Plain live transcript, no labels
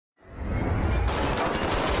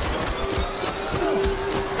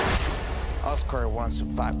Oscar wants to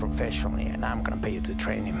fight professionally, and I'm gonna pay you to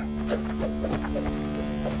train him.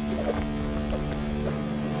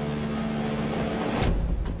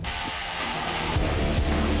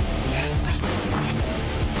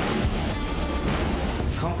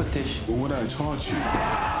 Competition. Well, what I taught you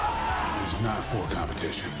is not for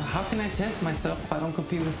competition. How can I test myself if I don't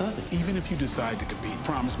compete with others? Even if you decide to compete,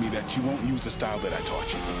 promise me that you won't use the style that I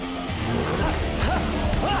taught you.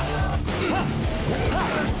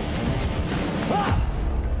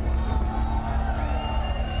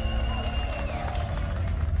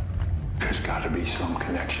 There's got to be some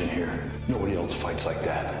connection here. Nobody else fights like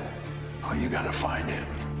that. Oh, you got to find him.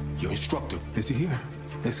 Your instructor, is he here?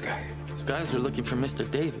 This guy. These guys are looking for Mr.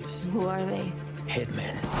 Davis. Who are they?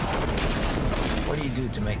 Hitmen. What do you do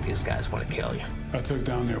to make these guys want to kill you? I took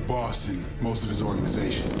down their boss and most of his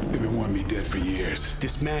organization. They've been wanting me dead for years.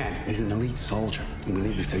 This man is an elite soldier, and we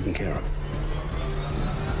need this taken care of.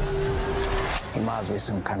 He must be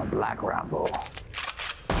some kind of black Rambo.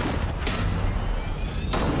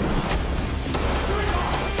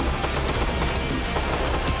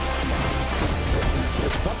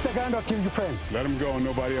 Drop the gun or kill your friend. Let him go and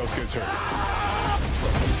nobody else gets hurt.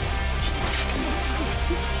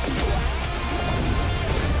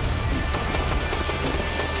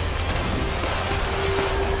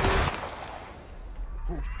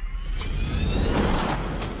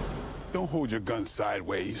 Don't hold your gun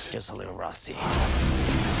sideways. Just a little rusty.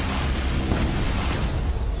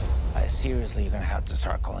 Seriously, you're gonna have to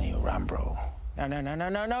start calling you Rambo.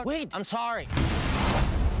 No. Wait, I'm sorry.